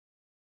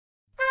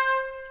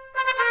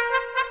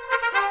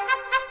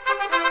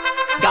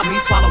Stop me,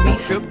 swallow me,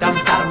 drip down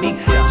inside of me.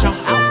 Jump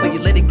out for you,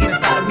 let it get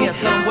inside of me. I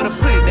tell them where to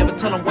put it, never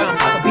tell them where I'm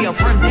about to be. I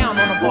run down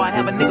on a boy, I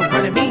have a nigga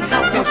running me.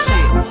 Talk your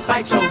shit,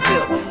 bite your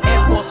lip.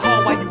 Ask for a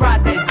call while you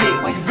ride that dick.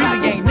 You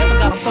really ain't never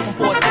got him fucking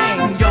for a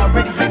thing. You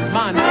already made his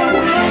mind up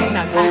for a game.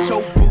 Now get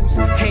your boots,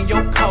 hang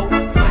your coat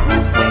for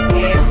this wet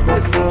ass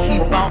pussy. He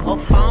bought a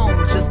phone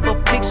just for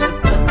pictures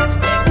of this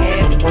wet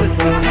ass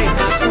pussy. Pay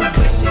my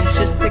tuition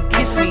just to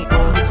kiss me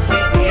on this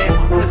wet ass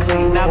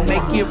pussy. Now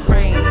make it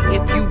rain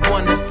if you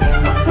wanna see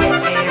some wet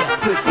ass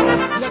pussy.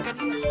 Look, I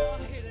need a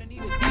hard hit, I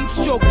need a deep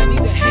stroke, I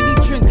need a Henny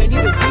drink, I need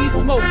a weed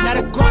smoke, not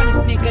a garden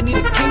snake, I need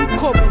a king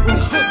cobra with a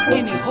hook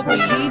in it, hope it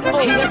lean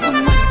over. He got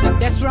some money, then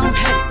that's where I'm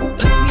headed.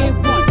 Pussy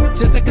ain't one,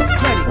 just like his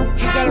credit.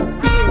 He got a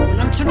beard, well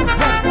I'm tryna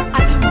wet it. I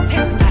didn't even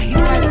taste it, now he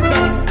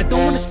diabetic. I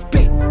don't wanna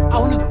spit, I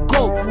wanna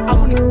go, I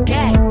wanna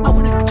gag, I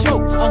wanna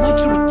choke. I want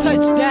you to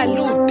touch that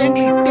little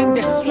dangly thing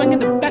that's swinging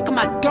the back of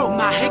my throat.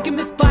 My head can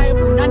misfire,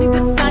 but I need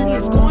the sun,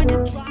 it's going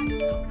and drying,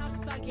 it's coming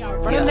outside. Yeah, I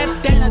run on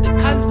that thing, now the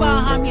cuz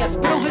behind me. I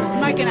spit on his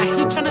mic and I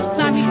heat tryna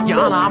sign me.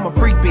 Your Honor, I'm a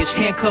freak bitch,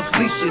 handcuffs,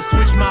 leashes.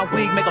 Switch my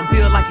wig, make him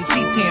feel like he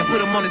cheating.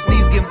 Put him on his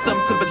knees, give him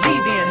something to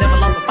believe in. Never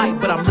lost a fight,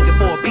 but I'm looking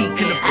for a beat.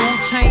 In the food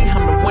chain,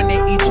 I'm the one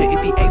that eat you.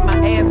 If he ate my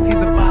ass,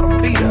 he's a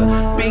bottom feeder.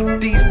 Big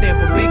D stand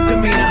for big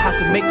demeanor. I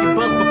can make you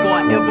bust before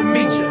I ever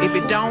meet you. If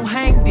it don't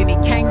hang, then he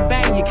can't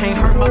bang. You can't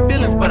hurt my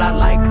feelings, but I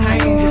like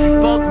pain. If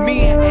you fuck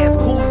me and ask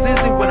who's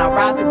is it when I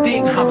ride the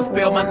dick, I'ma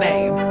spell my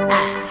name.